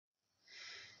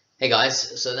Hey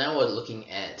guys, so now we're looking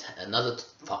at another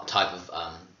type of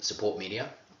support media,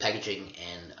 packaging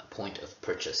and point of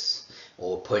purchase,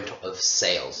 or point of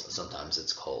sales, sometimes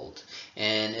it's called.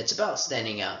 And it's about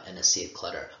standing out in a sea of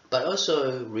clutter, but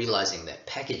also realizing that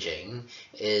packaging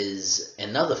is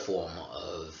another form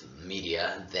of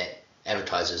media that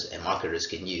advertisers and marketers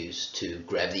can use to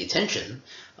grab the attention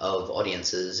of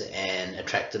audiences and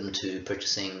attract them to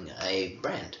purchasing a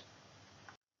brand.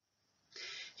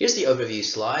 Here's the overview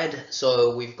slide.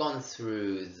 So we've gone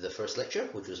through the first lecture,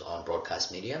 which was on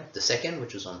broadcast media, the second,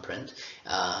 which was on print.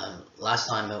 Last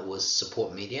time it was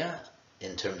support media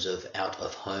in terms of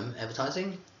out-of-home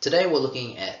advertising. Today we're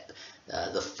looking at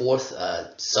the fourth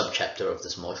subchapter of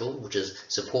this module, which is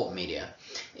support media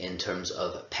in terms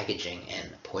of packaging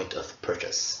and point of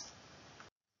purchase.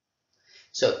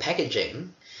 So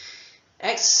packaging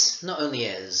acts not only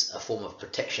as a form of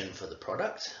protection for the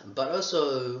product, but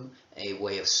also a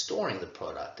way of storing the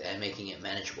product and making it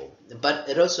manageable. But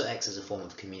it also acts as a form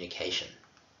of communication.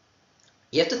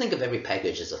 You have to think of every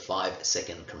package as a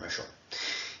 5-second commercial.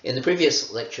 In the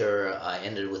previous lecture, I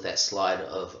ended with that slide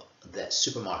of that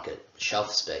supermarket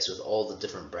shelf space with all the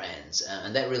different brands,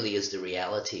 and that really is the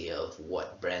reality of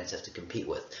what brands have to compete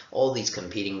with. All these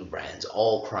competing brands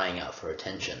all crying out for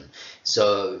attention.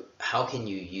 So how can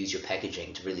you use your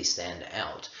packaging to really stand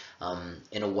out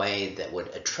in a way that would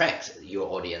attract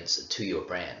your audience to your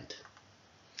brand?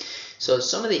 So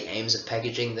some of the aims of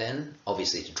packaging then,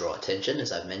 obviously to draw attention,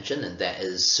 as I've mentioned, and that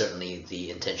is certainly the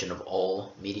intention of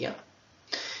all media.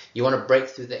 You want to break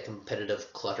through that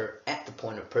competitive clutter at the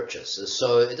point of purchase.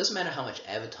 So it doesn't matter how much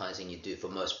advertising you do for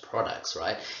most products,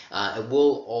 right? It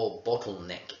will all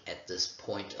bottleneck at this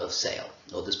point of sale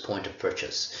or this point of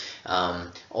purchase.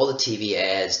 All the TV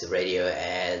ads, the radio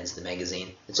ads, the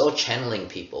magazine, it's all channeling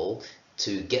people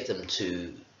to get them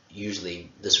to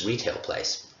usually this retail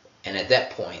place. And at that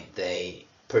point, they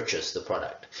purchase the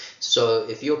product. So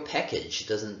if your package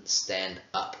doesn't stand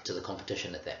up to the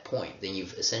competition at that point, then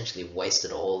you've essentially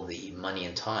wasted all the money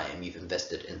and time you've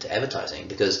invested into advertising,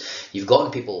 because you've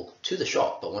gotten people to the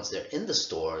shop, but once they're in the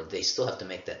store, they still have to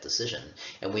make that decision.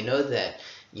 And we know that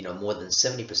more than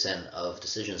 70% of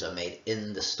decisions are made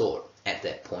in the store at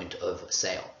that point of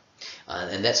sale.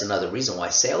 And that's another reason why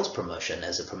sales promotion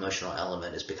as a promotional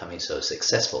element is becoming so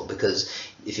successful, because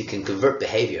if you can convert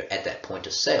behavior at that point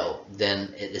of sale,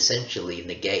 then it essentially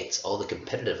negates all the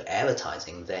competitive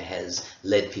advertising that has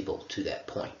led people to that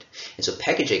point. And so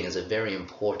packaging is a very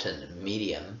important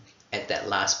medium at that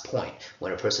last point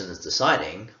when a person is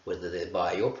deciding whether they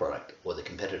buy your product or the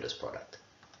competitor's product.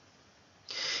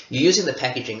 You're using the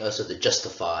packaging also to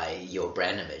justify your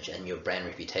brand image and your brand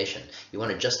reputation. You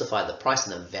want to justify the price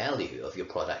and the value of your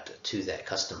product to that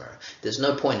customer. There's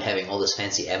no point in having all this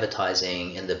fancy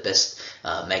advertising in the best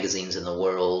magazines in the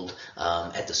world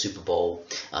at the Super Bowl.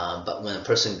 But when a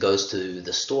person goes to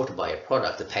the store to buy a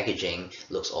product, the packaging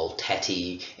looks all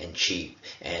tatty and cheap,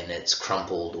 and it's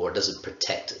crumpled, or doesn't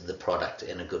protect the product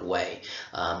in a good way,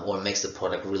 or it makes the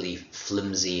product really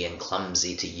flimsy and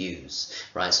clumsy to use,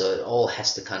 right? So it all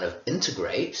has to kind of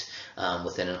integrate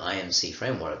within an IMC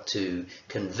framework to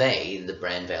convey the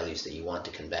brand values that you want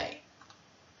to convey.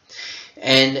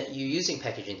 And you're using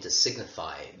packaging to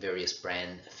signify various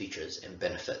brand features and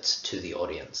benefits to the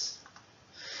audience.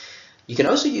 You can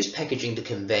also use packaging to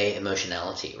convey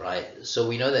emotionality, right? So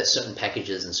we know that certain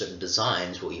packages and certain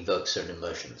designs will evoke certain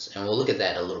emotions, and we'll look at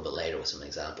that a little bit later with some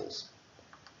examples.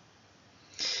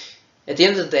 At the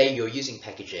end of the day, you're using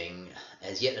packaging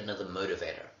as yet another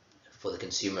motivator for the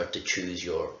consumer to choose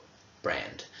your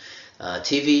brand.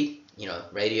 TV,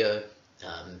 radio,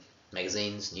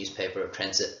 magazines, newspaper,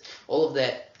 transit, all of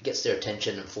that gets their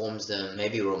attention, informs them,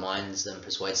 maybe reminds them,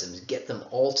 persuades them, get them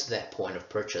all to that point of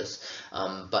purchase.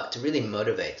 But to really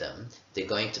motivate them, they're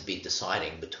going to be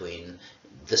deciding between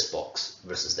this box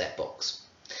versus that box.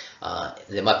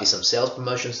 There might be some sales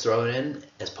promotions thrown in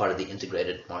as part of the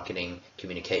integrated marketing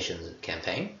communications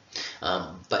campaign,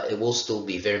 but it will still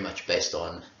be very much based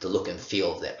on the look and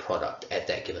feel of that product at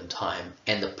that given time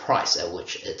and the price at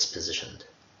which it's positioned.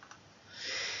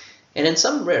 And in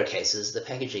some rare cases, the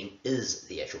packaging is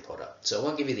the actual product. So I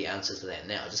won't give you the answer to that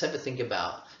now. Just have to think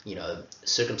about,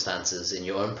 circumstances in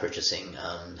your own purchasing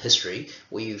history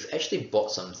where you've actually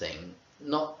bought something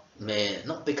not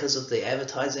because of the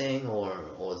advertising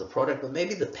or the product, but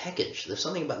maybe the package. There's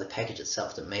something about the package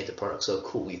itself that made the product so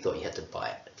cool you thought you had to buy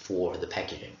it for the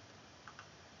packaging.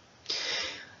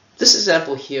 This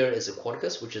example here is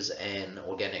Aquaticus, which is an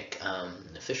organic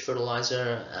fish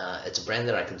fertilizer. It's a brand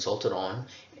that I consulted on,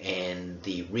 and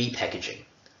the repackaging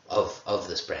of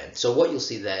this brand. So what you'll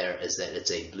see there is that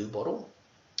it's a blue bottle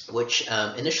which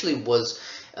initially was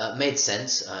made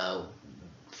sense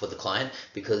for the client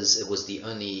because it was the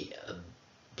only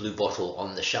blue bottle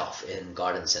on the shelf in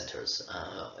garden centers.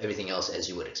 Everything else, as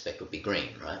you would expect, would be green,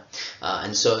 right?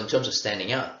 And so in terms of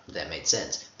standing out, that made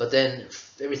sense. But then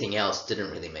everything else didn't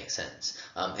really make sense.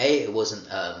 It wasn't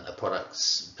a product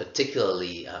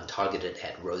particularly targeted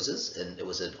at roses, and it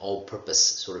was an all-purpose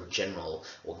sort of general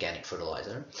organic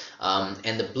fertilizer.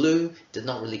 And the blue did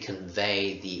not really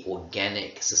convey the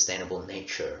organic, sustainable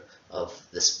nature of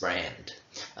this brand.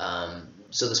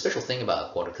 So the special thing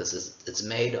about Aquaticus is it's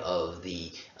made of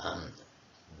the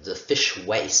fish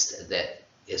waste that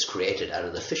is created out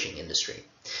of the fishing industry.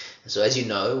 So as you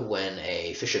know, when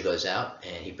a fisher goes out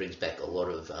and he brings back a lot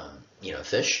of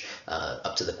fish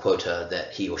up to the quota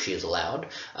that he or she is allowed,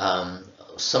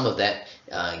 some of that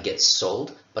gets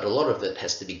sold, but a lot of it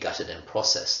has to be gutted and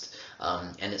processed.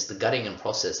 And it's the gutting and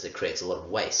process that creates a lot of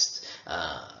waste.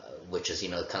 Which is,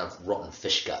 kind of rotten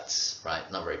fish guts, right?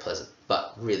 Not very pleasant,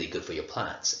 but really good for your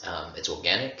plants. It's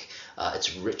organic,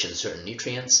 it's rich in certain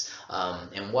nutrients,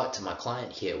 and what my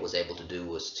client here was able to do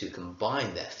was to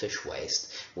combine that fish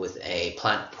waste with a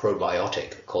plant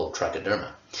probiotic called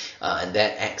Trichoderma, and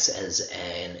that acts as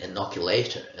an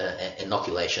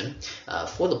inoculation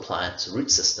for the plant's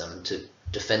root system to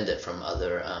defend it from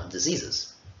other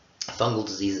diseases, fungal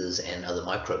diseases and other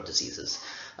microbe diseases.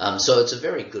 So it's a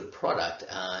very good product,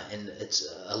 and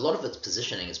a lot of its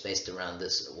positioning is based around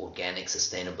this organic,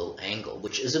 sustainable angle,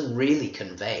 which isn't really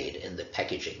conveyed in the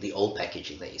packaging, the old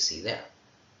packaging that you see there.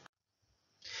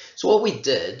 So what we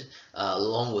did,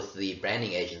 along with the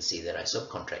branding agency that I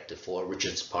subcontracted for,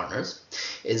 Richard's Partners,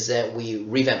 is that we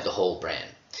revamped the whole brand.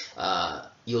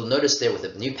 You'll notice there with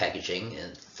the new packaging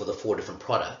and for the 4 different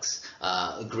products,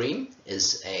 green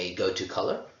is a go-to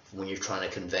color when you're trying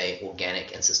to convey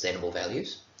organic and sustainable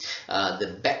values.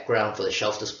 The background for the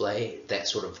shelf display, that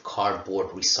sort of cardboard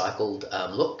recycled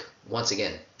look, once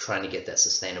again, trying to get that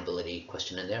sustainability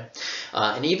question in there.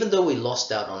 And even though we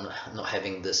lost out on not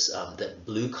having this that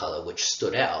blue color, which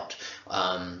stood out,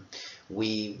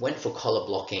 we went for color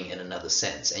blocking in another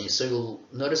sense. And so you'll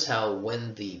notice how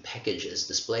when the package is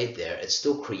displayed there, it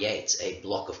still creates a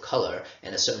block of color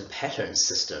and a certain pattern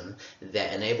system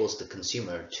that enables the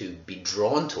consumer to be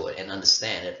drawn to it and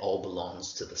understand it all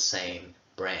belongs to the same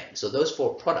brand. So those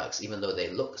 4 products, even though they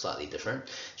look slightly different,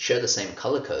 share the same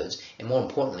color codes, and more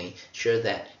importantly, share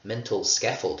that mental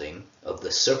scaffolding of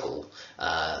the circle,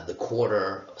 the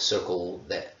quarter circle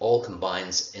that all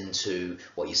combines into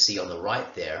what you see on the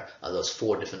right there are those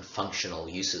 4 different functional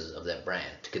uses of that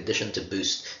brand: to condition, to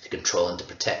boost, to control, and to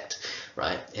protect,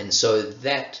 right? And so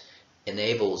that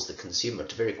enables the consumer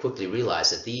to very quickly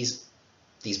realize that these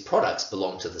products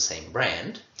belong to the same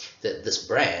brand, that this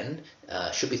brand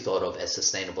should be thought of as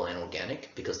sustainable and organic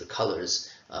because the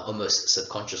colors almost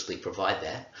subconsciously provide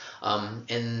that.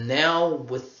 And now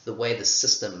with the way the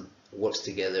system works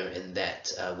together in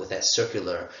that with that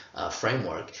circular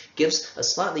framework, gives a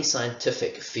slightly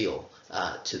scientific feel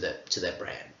to that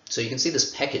brand. So you can see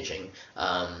this packaging,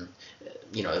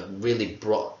 really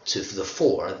brought to the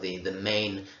fore the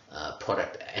main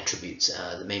product attributes,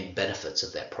 the main benefits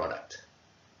of that product.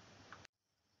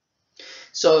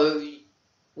 So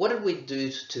what did we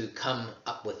do to come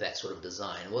up with that sort of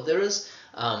design? Well, there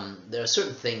are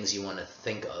certain things you want to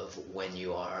think of when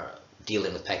you are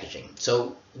dealing with packaging.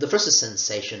 So the first is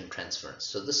sensation transference.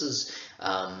 So this is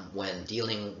when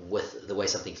dealing with the way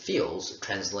something feels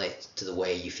translates to the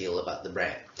way you feel about the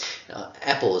brand.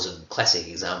 Apple is a classic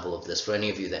example of this. For any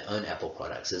of you that own Apple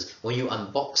products, is when you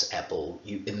unbox Apple,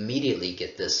 you immediately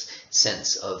get this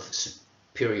sense of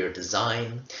superior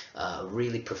design,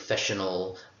 really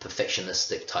professional,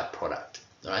 perfectionistic type product,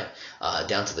 right?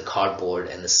 Down to the cardboard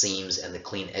and the seams and the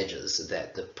clean edges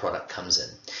that the product comes in.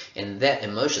 And that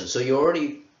emotion, so you're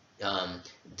already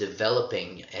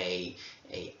developing a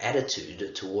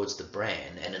attitude towards the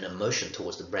brand and an emotion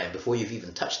towards the brand before you've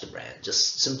even touched the brand,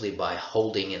 just simply by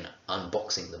holding and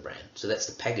unboxing the brand. So that's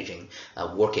the packaging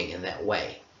working in that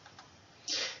way.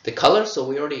 The color, so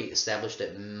we already established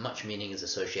that much meaning is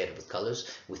associated with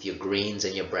colors, with your greens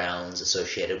and your browns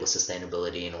associated with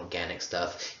sustainability and organic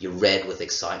stuff, your red with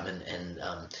excitement and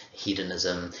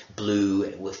hedonism,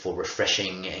 blue for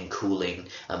refreshing and cooling,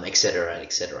 etc.,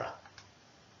 etc.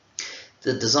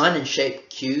 The design and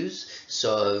shape cues,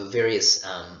 so various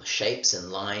shapes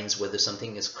and lines, whether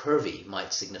something is curvy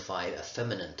might signify a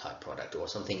feminine type product, or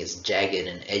something is jagged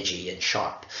and edgy and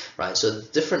sharp, right? So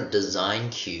different design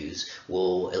cues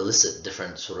will elicit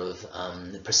different sort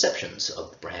of perceptions of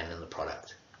the brand and the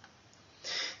product.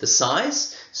 The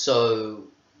size, so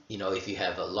if you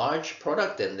have a large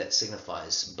product, then that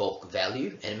signifies bulk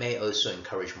value, and it may also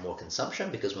encourage more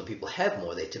consumption because when people have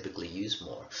more, they typically use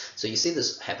more. So you see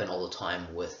this happen all the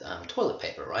time with toilet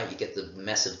paper, right? You get the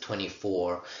massive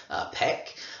 24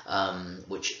 pack,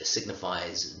 which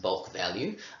signifies bulk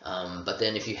value. But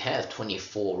then if you have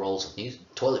 24 rolls of new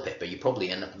toilet paper, you probably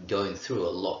end up going through a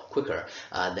lot quicker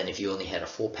than if you only had a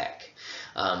 4-pack.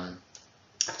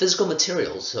 Physical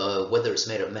materials, so whether it's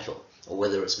made of metal, or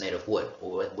whether it's made of wood,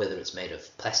 or whether it's made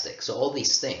of plastic. So all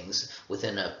these things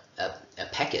within a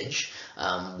package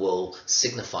will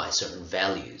signify certain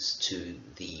values to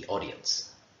the audience.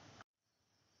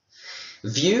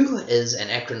 VIEW is an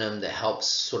acronym that helps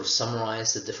sort of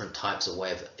summarize the different types of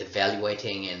way of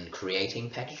evaluating and creating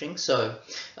packaging. So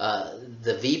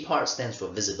the V part stands for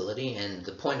visibility, and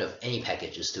the point of any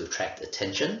package is to attract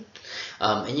attention.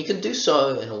 And you can do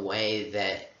so in a way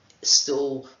that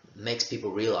still makes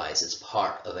people realize it's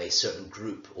part of a certain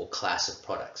group or class of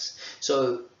products.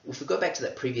 So if we go back to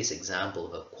that previous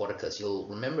example of Aquaticus, you'll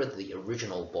remember that the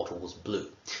original bottle was blue.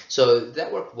 So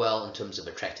that worked well in terms of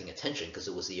attracting attention because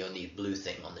it was the only blue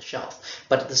thing on the shelf.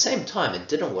 But at the same time, it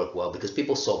didn't work well because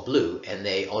people saw blue and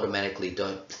they automatically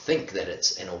don't think that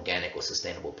it's an organic or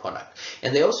sustainable product.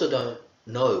 And they also don't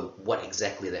know what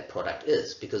exactly that product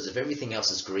is, because if everything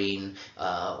else is green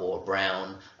or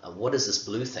brown, what is this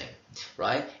blue thing,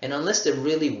 right? And unless they're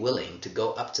really willing to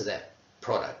go up to that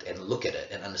product and look at it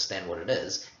and understand what it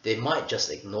is, they might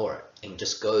just ignore it and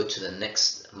just go to the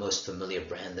next most familiar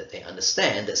brand that they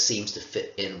understand that seems to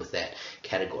fit in with that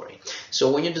category.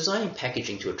 So when you're designing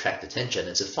packaging to attract attention,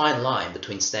 it's a fine line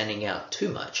between standing out too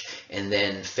much and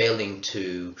then failing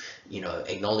to,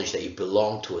 acknowledge that you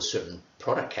belong to a certain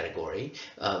product category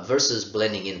versus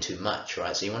blending in too much,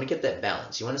 right? So you want to get that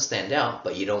balance. You want to stand out,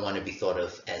 but you don't want to be thought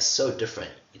of as so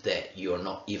different that you're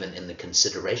not even in the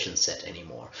consideration set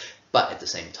anymore. But at the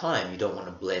same time, you don't want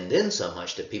to blend in so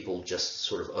much that people just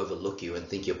sort of overlook you and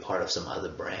think you're part of some other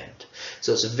brand.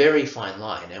 So it's a very fine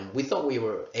line, and we thought we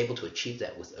were able to achieve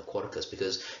that with Aquaticus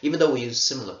because even though we use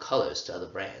similar colors to other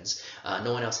brands,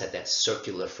 no one else had that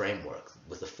circular framework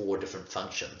with the 4 different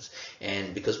functions.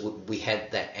 And because we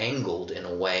had that angled in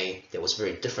a way that was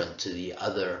very different to the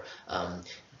other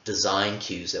design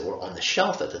cues that were on the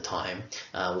shelf at the time,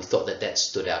 we thought that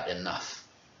stood out enough.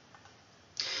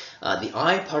 The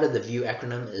I part of the VIEW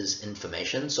acronym is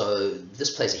information. So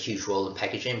this plays a huge role in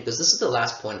packaging because this is the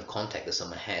last point of contact that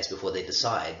someone has before they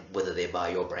decide whether they buy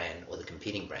your brand or the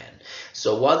competing brand.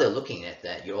 So while they're looking at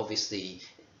that, you're obviously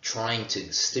trying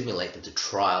to stimulate them to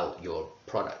trial your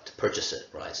product, purchase it,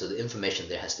 right? So the information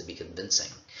there has to be convincing.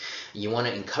 You want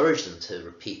to encourage them to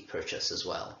repeat purchase as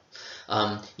well.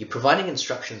 You're providing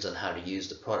instructions on how to use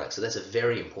the product, so that's a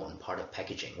very important part of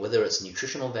packaging, whether it's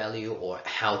nutritional value or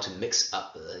how to mix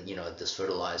up this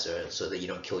fertilizer so that you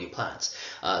don't kill your plants.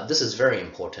 This is very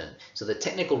important. So the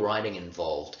technical writing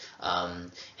involved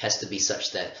has to be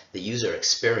such that the user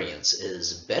experience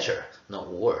is better, not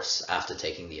worse, after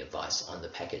taking the advice on the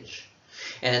package.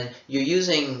 And you're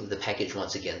using the package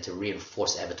once again to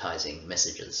reinforce advertising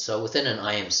messages. So within an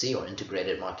IMC or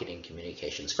integrated marketing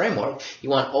communications framework, you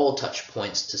want all touch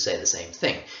points to say the same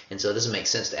thing. And so it doesn't make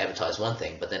sense to advertise one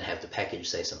thing, but then have the package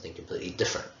say something completely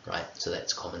different, right? So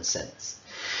that's common sense.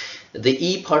 The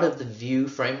E part of the VIEW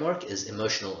framework is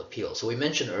emotional appeal. So we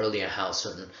mentioned earlier how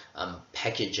certain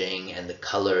packaging and the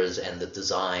colors and the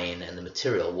design and the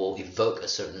material will evoke a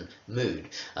certain mood.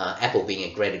 Apple being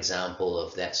a great example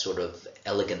of that sort of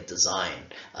elegant design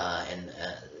and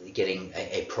getting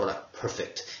a product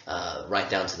perfect right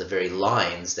down to the very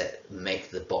lines that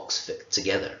make the box fit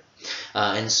together.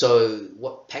 And so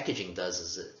what packaging does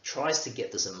is it tries to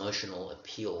get this emotional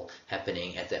appeal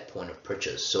happening at that point of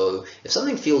purchase. So if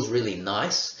something feels really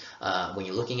nice when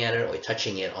you're looking at it or you're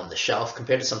touching it on the shelf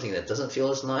compared to something that doesn't feel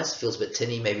as nice, feels a bit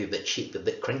tinny, maybe a bit cheap, a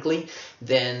bit crinkly,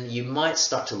 then you might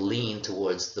start to lean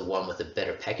towards the one with the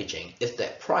better packaging if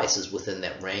that price is within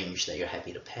that range that you're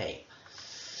happy to pay.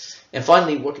 And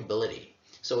finally, workability.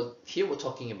 So here we're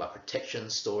talking about protection,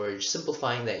 storage,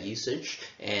 simplifying that usage,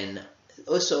 and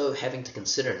also having to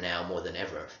consider now more than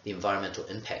ever the environmental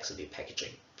impacts of your packaging,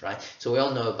 right? So we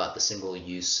all know about the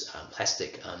single-use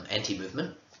plastic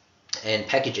anti-movement, and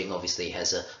packaging obviously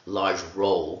has a large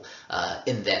role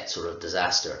in that sort of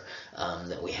disaster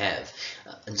that we have.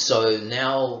 And so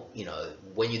now,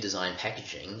 when you design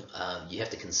packaging, you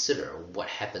have to consider what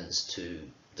happens to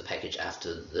the package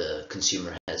after the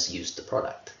consumer has used the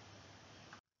product.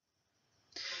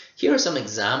 Here are some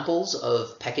examples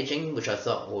of packaging which I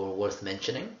thought were worth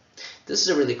mentioning. This is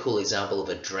a really cool example of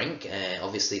a drink.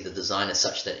 Obviously the design is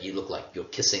such that you look like you're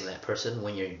kissing that person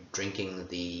when you're drinking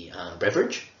the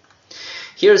beverage.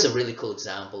 Here's a really cool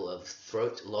example of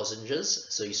throat lozenges.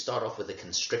 So you start off with a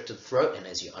constricted throat, and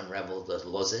as you unravel the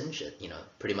lozenge, it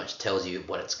pretty much tells you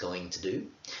what it's going to do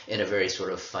in a very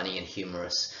sort of funny and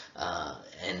humorous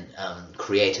and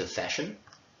creative fashion.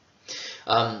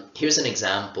 Here's an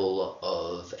example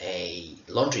of a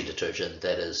laundry detergent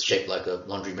that is shaped like a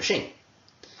laundry machine.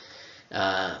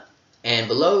 And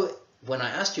below, when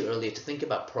I asked you earlier to think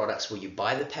about products where you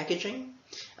buy the packaging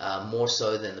more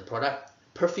so than the product,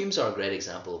 perfumes are a great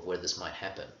example of where this might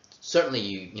happen. Certainly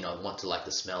you want to like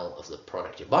the smell of the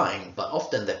product you're buying, but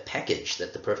often the package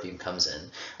that the perfume comes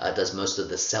in does most of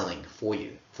the selling for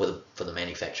you, for the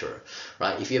manufacturer,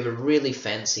 right? If you have a really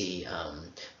fancy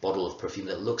bottle of perfume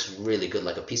that looks really good,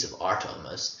 like a piece of art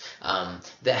almost,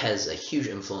 that has a huge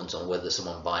influence on whether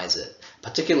someone buys it,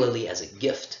 particularly as a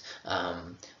gift,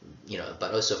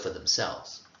 but also for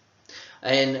themselves.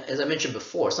 And as I mentioned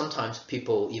before, sometimes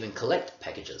people even collect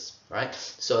packages, right?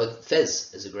 So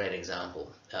Fez is a great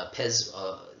example. Pez,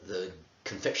 the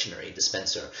confectionery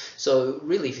dispenser. So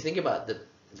really, if you think about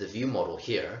the view model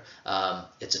here,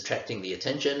 it's attracting the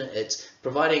attention. It's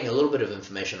providing a little bit of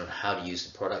information on how to use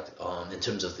the product in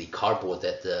terms of the cardboard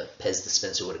that the Pez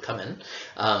dispenser would have come in.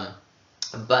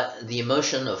 But the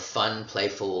emotion of fun,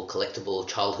 playful, collectible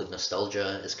childhood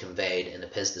nostalgia is conveyed in the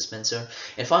Pez dispenser.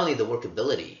 And finally, the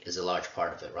workability is a large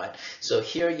part of it, right? So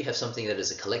here you have something that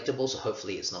is a collectible, so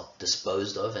hopefully it's not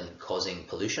disposed of and causing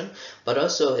pollution, but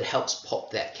also it helps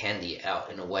pop that candy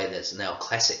out in a way that's now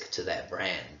classic to that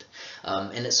brand.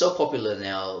 And it's so popular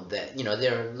now that,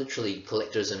 there are literally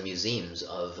collectors and museums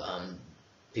of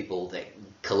people that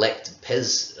collect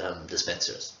Pez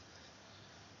dispensers.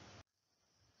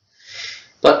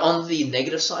 But on the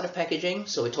negative side of packaging,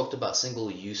 so we talked about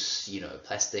single-use,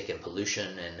 plastic and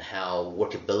pollution, and how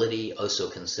workability also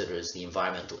considers the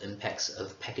environmental impacts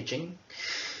of packaging.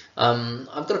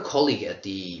 I've got a colleague at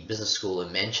the business school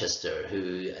in Manchester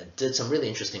who did some really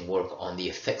interesting work on the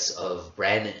effects of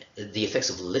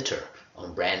litter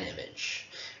on brand image,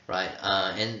 right?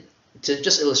 And to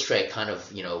just illustrate kind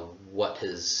of, what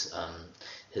his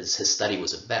study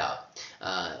was about.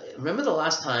 Remember the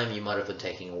last time you might have been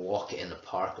taking a walk in the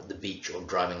park or the beach or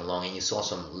driving along and you saw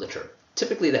some litter?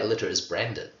 Typically that litter is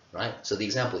branded, right? So the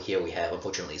example here we have,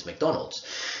 unfortunately, is McDonald's.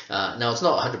 Now it's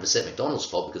not 100% McDonald's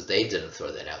fault because they didn't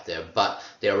throw that out there, but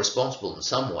they are responsible in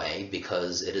some way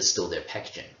because it is still their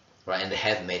packaging, right? And they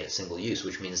have made it single use,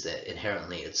 which means that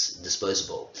inherently it's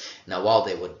disposable. Now, while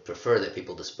they would prefer that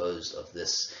people dispose of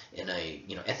this in a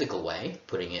ethical way,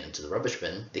 putting it into the rubbish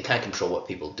bin, they can't control what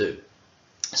people do.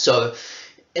 So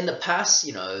in the past,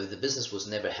 the business was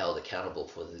never held accountable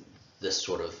for this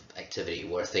sort of activity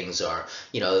where things are,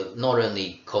 not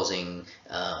only causing,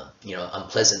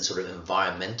 unpleasant sort of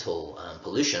environmental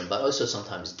pollution, but also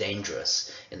sometimes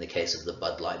dangerous in the case of the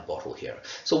Bud Light bottle here.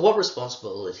 So what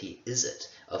responsibility is it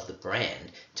of the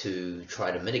brand to try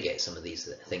to mitigate some of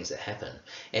these things that happen?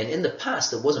 And in the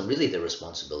past, it wasn't really their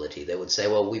responsibility. They would say,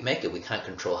 well, we make it, we can't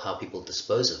control how people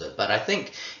dispose of it. But I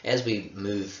think as we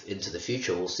move into the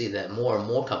future, we'll see that more and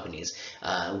more companies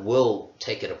will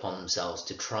take it upon themselves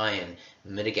to try and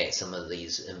mitigate some of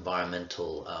these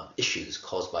environmental issues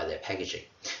caused by their packaging.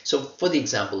 So for the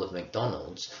example of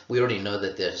McDonald's, we already know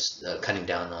that they're cutting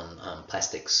down on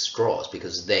plastic straws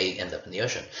because they end up in the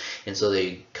ocean. And so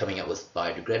they're coming up with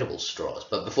biodegradable straws.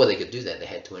 But before they could do that, they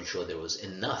had to ensure there was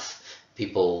enough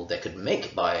people that could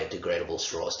make biodegradable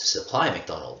straws to supply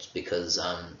McDonald's because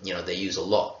they use a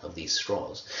lot of these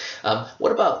straws.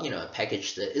 What about a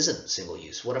package that isn't single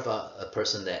use? What about a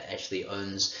person that actually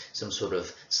owns some sort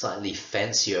of slightly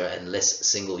fancier and less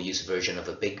single use version of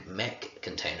a Big Mac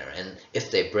container, and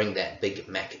if they bring that Big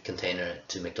Mac container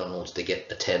to McDonald's, they get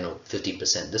a 10 or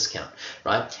 15% discount,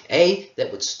 right?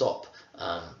 That would stop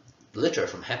litter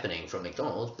from happening from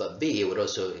McDonald's, but B, it would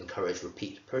also encourage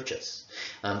repeat purchase.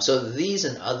 So these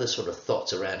and other sort of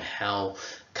thoughts around how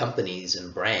companies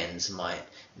and brands might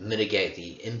mitigate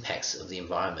the impacts of the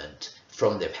environment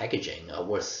from their packaging are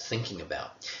worth thinking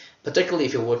about, particularly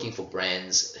if you're working for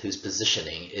brands whose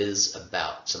positioning is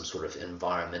about some sort of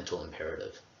environmental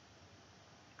imperative.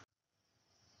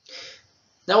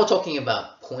 Now we're talking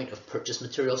about point of purchase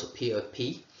materials, or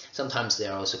POP. Sometimes they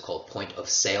are also called point of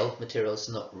sale materials.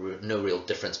 No real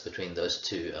difference between those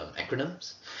two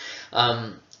acronyms.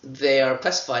 They are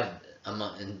classified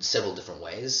in several different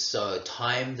ways. So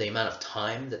time, the amount of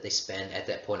time that they spend at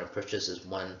that point of purchase is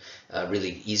one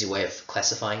really easy way of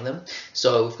classifying them.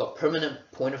 So we've got permanent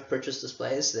point of purchase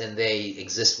displays, then they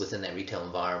exist within that retail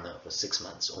environment for 6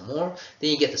 months or more. Then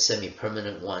you get the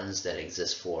semi-permanent ones that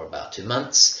exist for about 2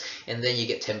 months, and then you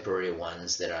get temporary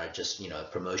ones that are just, you know,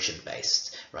 promotion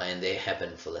based, right? And they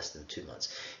happen for less than 2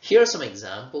 months. Here are some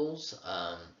examples.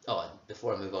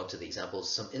 Before I move on to the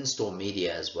examples, some in-store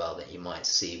media as well that you might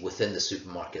see within the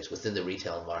supermarkets, within the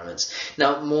retail environments.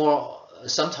 Now,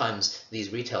 sometimes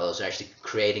these retailers are actually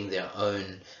creating their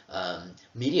own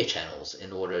media channels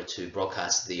in order to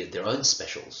broadcast their own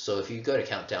specials. So if you go to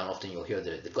Countdown, often you'll hear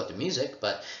that they've got the music,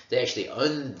 but they actually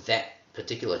own that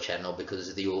particular channel,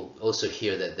 because you'll also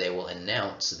hear that they will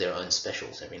announce their own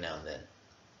specials every now and then.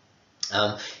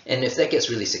 And if that gets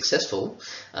really successful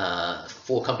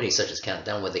for companies such as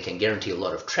Countdown, where they can guarantee a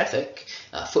lot of traffic,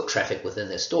 foot traffic within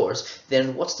their stores,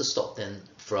 then what's to stop them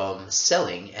from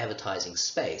selling advertising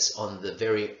space on the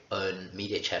very own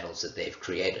media channels that they've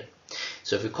created?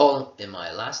 So if you recall, in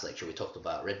my last lecture, we talked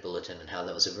about Red Bulletin and how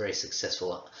that was a very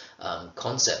successful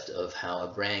concept of how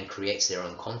a brand creates their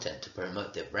own content to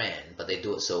promote their brand, but they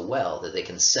do it so well that they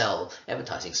can sell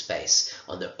advertising space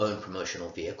on their own promotional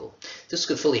vehicle. This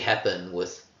could fully happen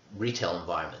with retail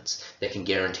environments that can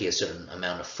guarantee a certain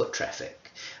amount of foot traffic.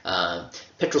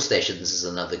 Petrol stations is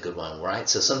another good one, right?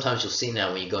 So sometimes you'll see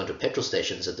now when you go into petrol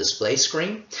stations, a display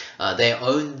screen. They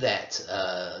own that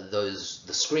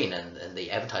the screen and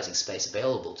the advertising space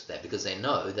available to that, because they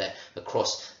know that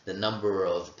across the number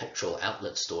of petrol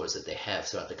outlet stores that they have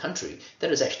throughout the country,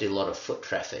 that is actually a lot of foot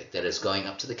traffic that is going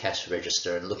up to the cash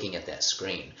register and looking at that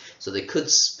screen. So they could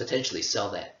potentially sell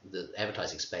the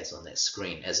advertising space on that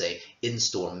screen as a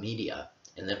in-store media,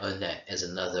 and then own that as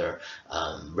another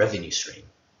revenue stream.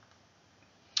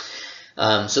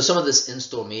 So some of this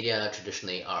in-store media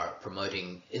traditionally are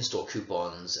promoting in-store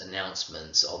coupons,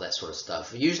 announcements, all that sort of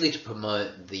stuff, usually to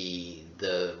promote the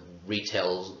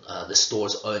retail, the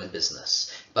store's own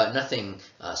business, but nothing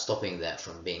stopping that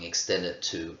from being extended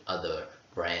to other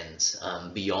brands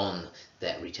beyond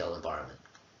that retail environment.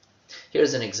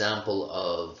 Here's an example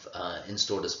of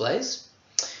in-store displays.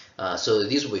 So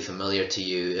these will be familiar to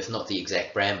you, if not the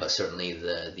exact brand, but certainly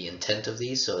the intent of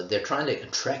these. So they're trying to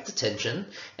attract attention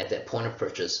at that point of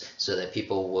purchase, so that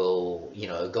people will, you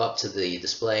know, go up to the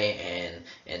display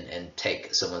and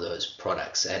take some of those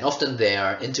products. And often they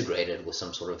are integrated with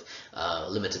some sort of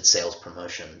limited sales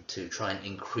promotion to try and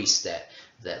increase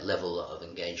that level of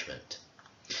engagement.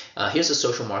 Here's a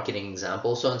social marketing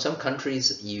example. So in some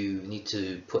countries, you need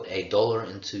to put $1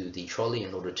 into the trolley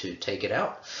in order to take it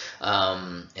out,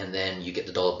 and then you get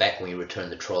the dollar back when you return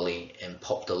the trolley and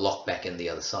pop the lock back in the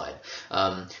other side.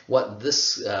 What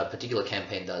this particular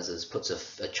campaign does is puts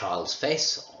a child's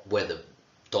face where the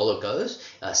dollar goes,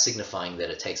 signifying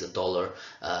that it takes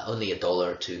only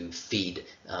 $1 to feed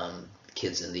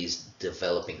kids in these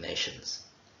developing nations.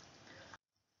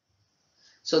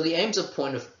 So the aims of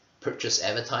point of purchase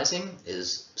advertising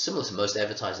is similar to most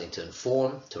advertising: to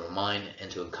inform, to remind, and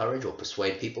to encourage or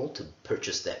persuade people to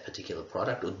purchase that particular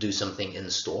product or do something in the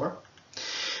store.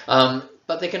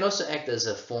 But they can also act as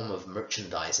a form of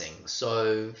merchandising.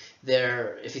 So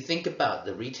if you think about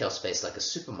the retail space like a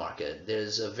supermarket,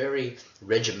 there's a very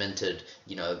regimented,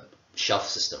 shelf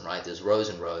system, right? There's rows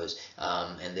and rows,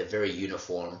 and they're very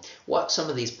uniform. What some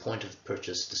of these point of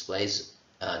purchase displays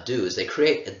do is they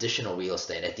create additional real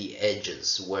estate at the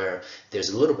edges where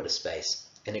there's a little bit of space,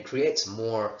 and it creates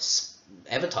more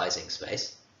advertising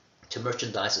space to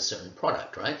merchandise a certain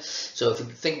product, right? So if you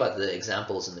think about the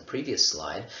examples in the previous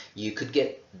slide, you could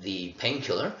get the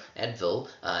painkiller Advil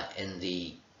in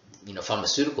the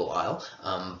pharmaceutical aisle,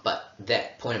 but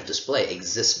that point of display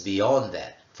exists beyond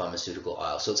that pharmaceutical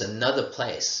aisle. So it's another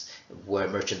place where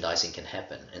merchandising can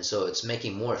happen, and so it's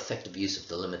making more effective use of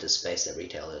the limited space that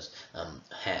retailers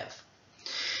have.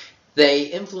 They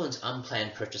influence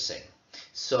unplanned purchasing.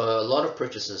 So a lot of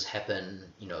purchases happen,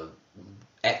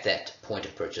 at that point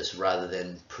of purchase rather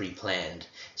than pre-planned.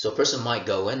 So a person might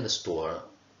go in the store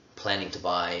planning to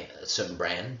buy a certain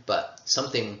brand, but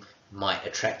something might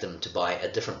attract them to buy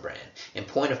a different brand. And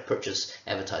point of purchase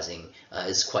advertising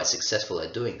is quite successful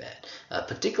at doing that,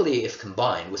 particularly if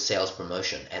combined with sales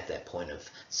promotion at that point of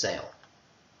sale.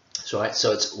 So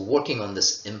it's working on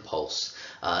this impulse,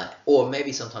 or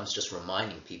maybe sometimes just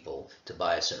reminding people to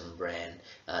buy a certain brand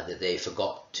that they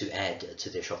forgot to add to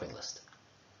their shopping list.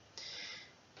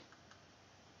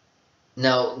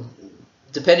 Now,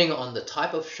 depending on the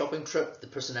type of shopping trip, the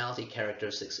personality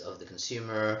characteristics of the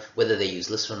consumer, whether they use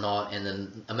lists or not, and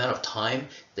the amount of time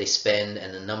they spend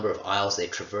and the number of aisles they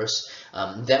traverse,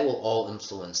 that will all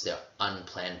influence their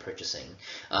unplanned purchasing.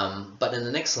 But in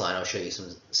the next slide, I'll show you some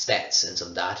stats and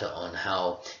some data on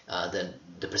how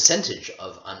the percentage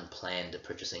of unplanned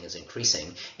purchasing is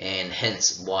increasing, and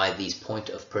hence why these point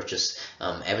of purchase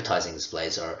advertising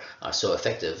displays are so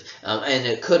effective. And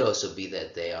it could also be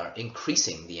that they are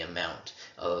increasing the amount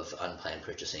of unplanned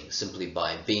purchasing simply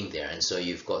by being there. And so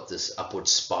you've got this upward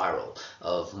spiral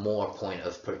of more point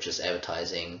of purchase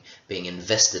advertising being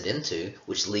invested into,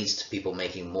 which leads to people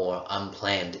making more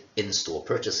unplanned in-store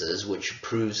purchases, which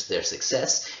proves their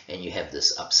success, and you have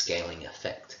this upscaling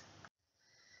effect.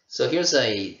 So here's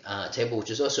a table which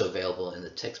is also available in the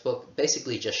textbook,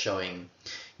 basically just showing,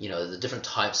 the different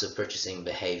types of purchasing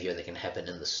behavior that can happen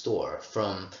in the store,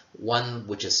 from one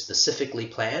which is specifically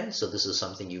planned, so this is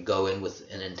something you go in with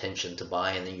an intention to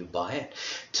buy and then you buy it,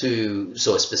 to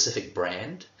a specific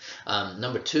brand.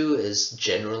 Number two is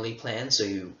generally planned, so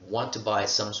you want to buy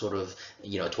some sort of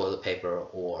toilet paper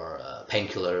or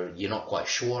painkiller. You're not quite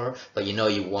sure, but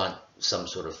you want some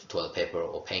sort of toilet paper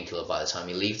or painkiller by the time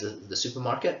you leave the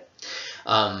supermarket.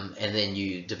 And then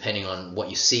depending on what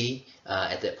you see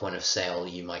at that point of sale,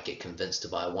 you might get convinced to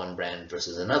buy one brand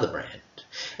versus another brand.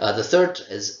 The third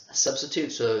is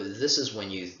substitute. So this is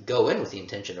when you go in with the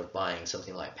intention of buying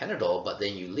something like Panadol, but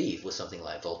then you leave with something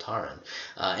like Voltaren.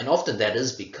 And often that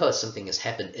is because something has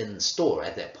happened in the store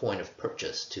at that point of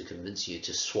purchase to convince you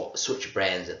to switch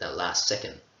brands at that last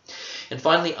second. And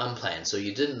finally, unplanned. So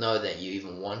you didn't know that you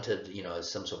even wanted,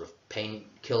 some sort of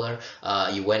painkiller.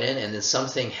 You went in and then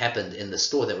something happened in the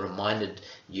store that reminded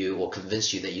you or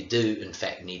convinced you that you do in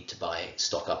fact need to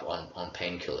stock up on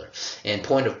painkiller. And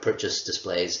point of purchase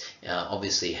displays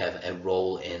obviously have a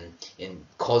role in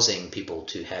causing people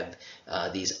to have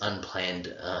these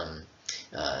unplanned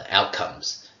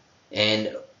outcomes.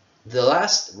 And the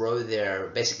last row there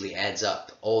basically adds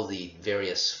up all the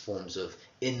various forms of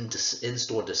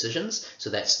in-store decisions.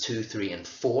 So that's 2, 3, and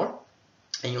 4.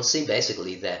 And you'll see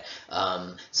basically that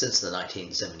since the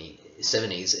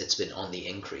 1970s, it's been on the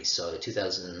increase. So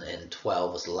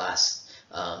 2012 was the last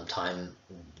time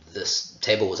this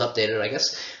table was updated, I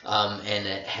guess, and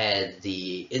it had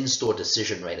the in-store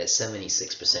decision rate at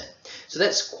 76%. So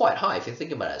that's quite high if you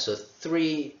think about it. So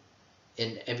 3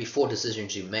 in every 4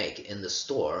 decisions you make in the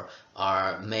store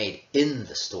are made in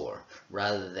the store,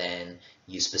 rather than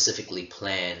you specifically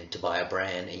plan to buy a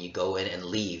brand and you go in and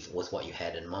leave with what you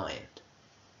had in mind.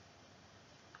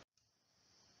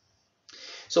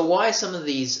 So why are some of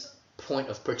these point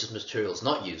of purchase materials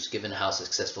not used, given how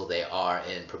successful they are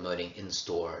in promoting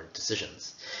in-store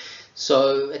decisions?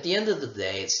 So at the end of the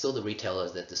day, it's still the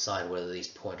retailers that decide whether these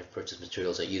point of purchase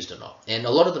materials are used or not. And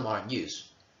a lot of them aren't used.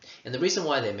 And the reason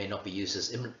why they may not be used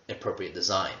is inappropriate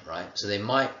design, right? So they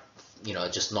might,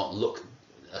 just not look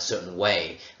a certain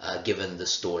way given the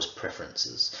store's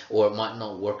preferences, or it might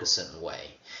not work a certain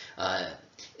way.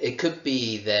 It could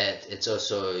be that it's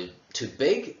also too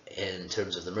big in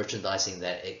terms of the merchandising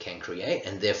that it can create,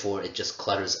 and therefore it just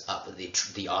clutters up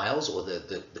the aisles or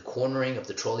the cornering of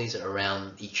the trolleys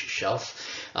around each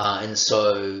shelf, and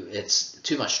so it's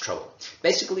too much trouble.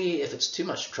 Basically, if it's too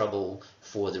much trouble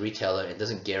for the retailer, it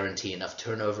doesn't guarantee enough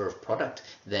turnover of product,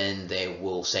 then they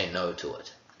will say no to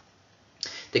it.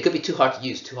 They could be too hard to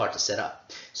use, too hard to set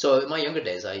up. So in my younger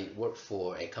days, I worked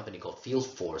for a company called Field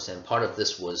Force, and part of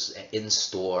this was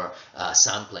in-store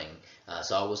sampling.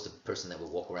 So I was the person that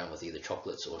would walk around with either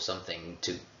chocolates or something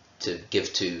to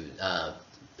give to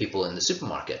people in the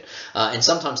supermarket. And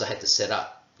sometimes I had to set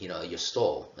up your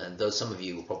stall, and though some of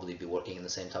you will probably be working in the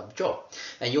same type of job,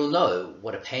 and you'll know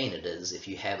what a pain it is if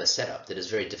you have a setup that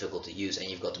is very difficult to use and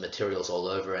you've got the materials all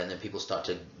over, and then people start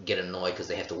to get annoyed because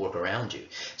they have to work around you.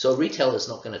 So a retailer is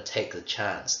not going to take the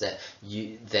chance that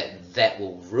that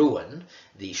will ruin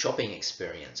the shopping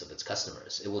experience of its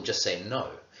customers. It will just say no,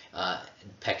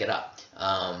 pack it up,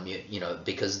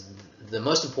 because the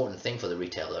most important thing for the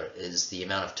retailer is the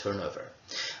amount of turnover.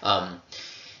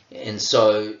 And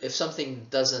so if something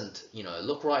doesn't,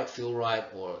 look right, feel right,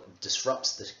 or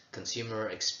disrupts the consumer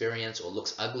experience, or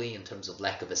looks ugly in terms of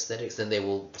lack of aesthetics, then they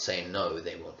will say no,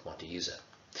 they won't want to use it.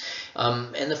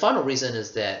 And the final reason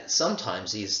is that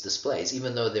sometimes these displays,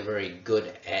 even though they're very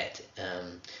good at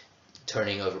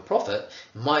turning over profit,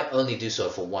 might only do so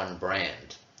for one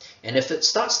brand. And if it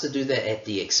starts to do that at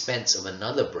the expense of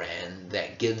another brand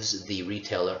that gives the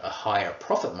retailer a higher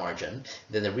profit margin,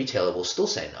 then the retailer will still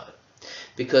say no.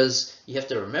 Because you have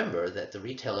to remember that the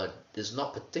retailer is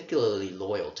not particularly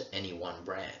loyal to any one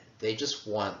brand. They just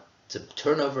want to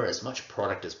turn over as much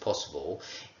product as possible,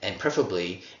 and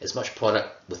preferably as much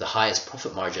product with the highest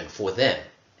profit margin for them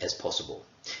as possible.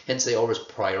 Hence, they always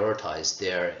prioritize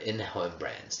their in-home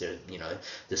brands, their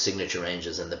the signature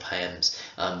ranges and the PAMs,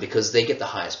 because they get the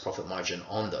highest profit margin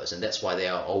on those, and that's why they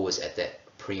are always at that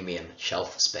premium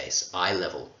shelf space, eye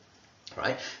level.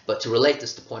 Right? But to relate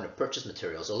this to point of purchase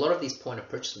materials, a lot of these point of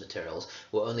purchase materials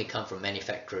will only come from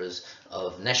manufacturers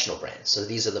of national brands. So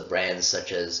these are the brands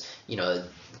such as,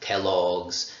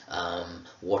 Kellogg's,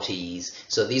 Watties.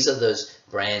 So these are those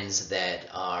brands that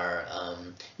are,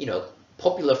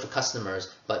 popular for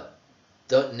customers, but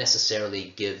don't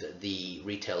necessarily give the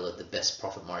retailer the best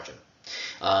profit margin.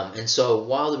 And so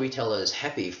while the retailer is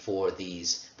happy for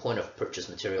these point of purchase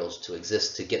materials to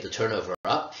exist to get the turnover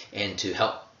up and to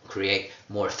help create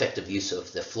more effective use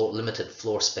of the limited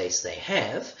floor space they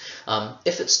have,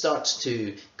 if it starts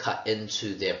to cut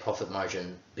into their profit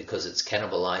margin because it's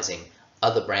cannibalizing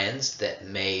other brands that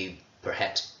may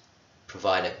perhaps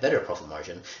provide a better profit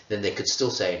margin, then they could still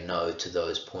say no to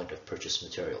those point of purchase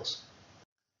materials.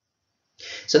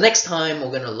 So next time we're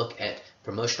going to look at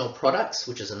promotional products,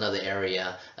 which is another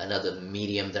area, another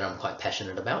medium that I'm quite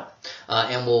passionate about,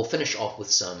 and we'll finish off with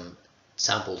some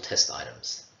sample test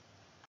items.